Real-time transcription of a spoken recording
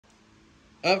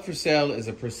Up for sale is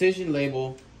a precision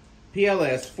label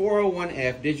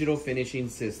PLS-401F digital finishing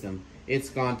system. It's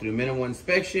gone through minimal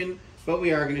inspection, but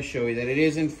we are going to show you that it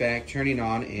is in fact turning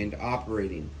on and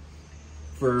operating.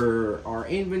 For our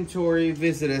inventory,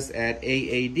 visit us at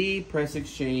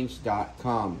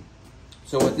aadpressexchange.com.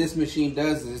 So what this machine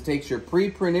does is it takes your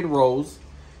pre-printed rolls.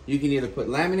 You can either put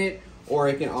laminate or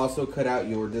it can also cut out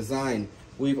your design.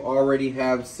 We've already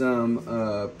have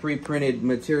some pre-printed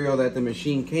material that the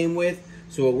machine came with.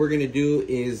 So what we're going to do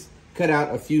is cut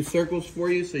out a few circles for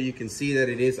you so you can see that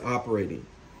it is operating.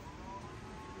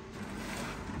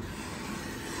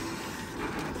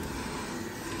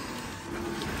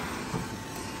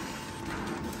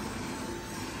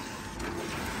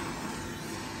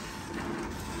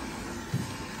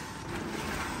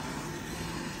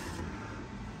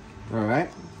 All right,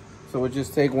 so we'll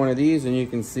just take one of these and you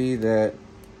can see that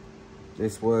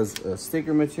this was a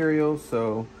sticker material,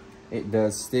 so it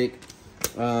does stick.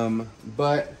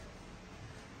 But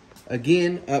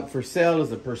again, up for sale is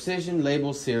the Precision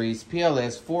Label Series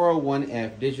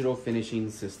PLS-401F digital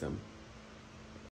finishing system.